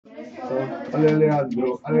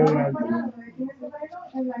Alejandro.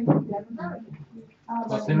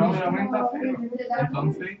 Pues si no me aumenta cero.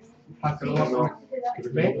 Entonces, hazlo dos.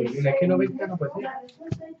 ¿Ves? Es que 90 no puede ser.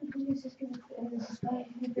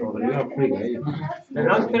 Me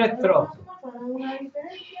dan 3 trozos.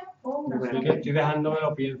 Así que estoy dejándome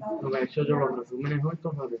lo pienso. Lo que he hecho yo los resúmenes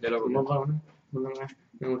estos, de lo que hemos dado, ¿no?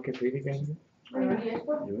 Tenemos que escribir que ¿qué?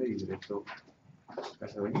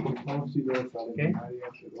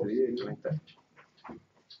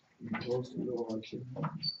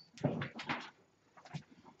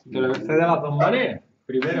 Te lo sé de las dos maneras.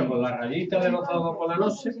 Primero con la rayita de los dados por la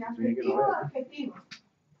noche.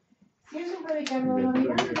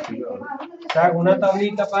 Hago una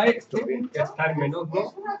tablita para este, que está en menos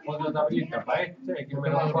 2, otra tablita para este, aquí en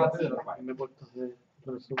menos 4 y otra para este.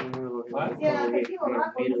 ¿Vale?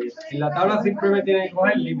 En la tabla siempre me tiene que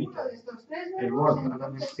coger el límite, el borde,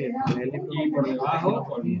 y por debajo,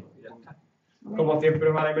 pues, ya está. Como siempre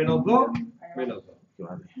vale menos 2, menos 2.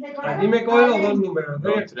 Aquí me coge los dos números,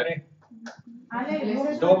 2 y 3.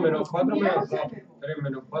 2 menos 4 menos 2, 3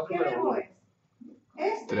 menos 4 menos 1.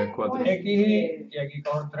 3, 4. X y aquí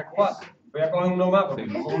cojo 3, 4. Voy a coger uno más porque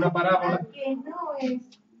pongo una parábola.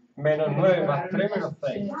 Menos 9 más 3 menos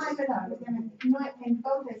 6.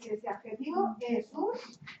 Entonces ese adjetivo es un...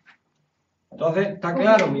 Entonces está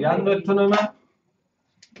claro, mirando esto nomás,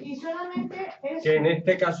 Y solamente es... que en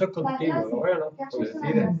este caso es continuo, ¿lo veo, no?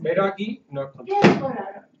 Coincide. Pero aquí no es ¿Qué continuo. es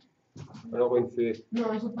raro? No coincide.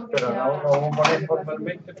 No, eso es porque... Pero no lo vamos a poner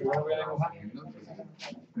formalmente, primero voy a dibujar.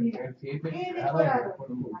 Mira, ¿qué es raro?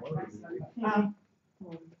 Ah.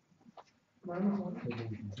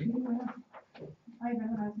 Ay,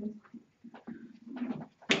 perdón.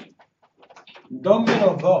 2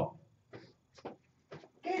 menos 2.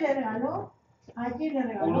 ¿Qué le regaló? ¿A quién le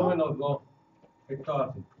regaló? 1 menos 2. Esto es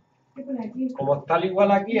así. ¿Qué pone aquí? Como está al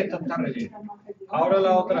igual aquí, esto está relleno. Ahora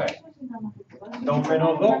la otra es 2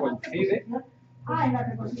 menos 2 coincide. Ah, en la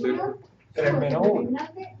preposición. 3 menos 1.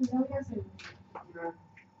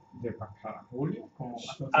 De pasar a Julio.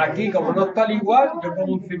 Aquí, como no está al igual, yo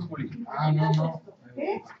pongo un circulito. Ah, no.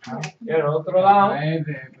 ¿Qué? Y en el otro lado, Es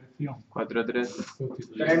de presión. 4, 3.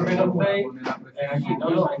 3 menos 6. Aquí,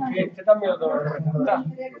 no, es que este también lo tengo que representar.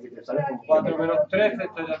 4 menos 13,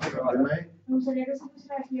 esto ya se me va. Me gustaría que se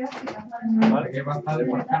pusiera aquí así. ¿Vale? Que va a estar de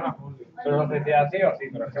pasar a Julio. Pero no sé si es así o así,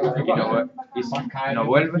 pero es que no sé ¿Y no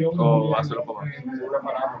vuelve o va solo como una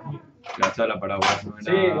parábola. la la parábola?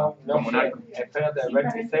 Sí, no Como un sé. arco. Espérate, el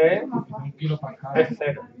vértice Un kilo para cada. es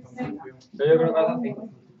 0. Yo creo que es así.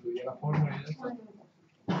 Sustituye la fórmula y ya está.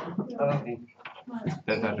 Es así.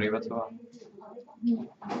 Desde arriba hasta abajo.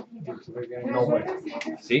 No vuelve.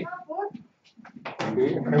 ¿Sí? Sí,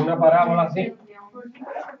 es una parábola así.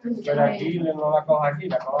 Pero aquí no la cojo aquí,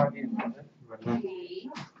 la cojo aquí.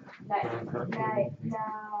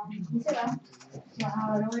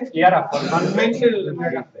 Y ahora, formalmente, lo que tengo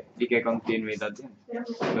que hacer. ¿Y qué continuidad tiene?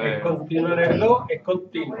 Es continuo en el 2, es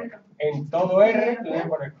continuo. En todo R, tengo que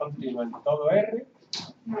poner continuo en todo R,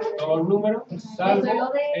 todos los números,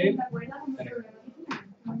 salvo el 3.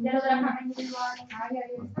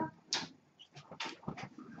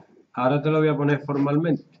 Ahora te lo voy a poner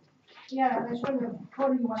formalmente. Y ahora resuelve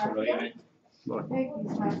por igualación. Bueno.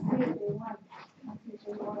 X más 7 igual a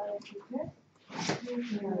 7 igual a 23.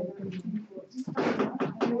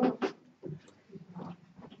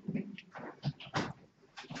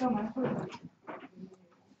 Toma,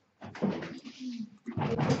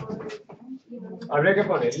 Habría que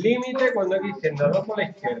poner límite cuando X tiende a 2 por la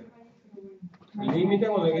izquierda. Límite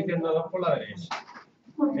cuando X tiende a 2 por la derecha.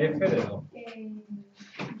 F de 2.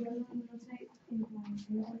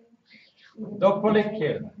 2 por la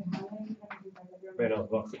izquierda. Menos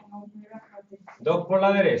 2. 2 por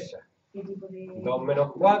la derecha. 2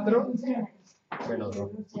 menos 4. Menos 2.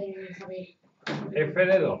 F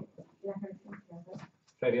de 2.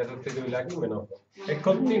 Sería sustituirle aquí menos 2. Es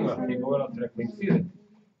continua, así como los 3 coinciden.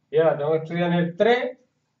 Y ahora tengo que estudiar en el 3.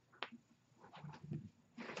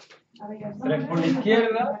 3 por la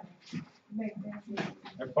izquierda.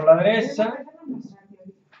 3 por la derecha.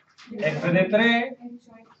 F de 3.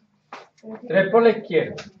 3 por la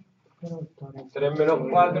izquierda. 3 menos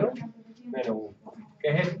 4. Menos 1. ¿Qué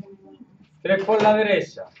es esto? 3 por la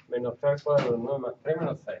derecha. Menos 3 al cuadrado. 9 más 3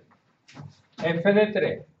 menos 6. F de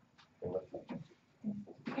 3. Menos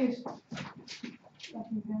 6.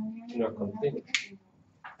 No es continuo.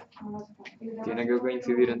 ¿Tiene que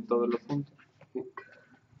coincidir en todos los puntos?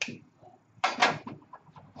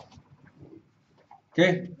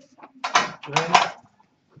 ¿Qué?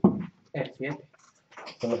 Es 7.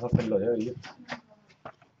 Vamos a hacerlo yo.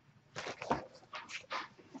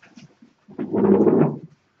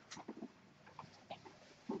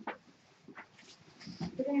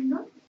 3, ¿no?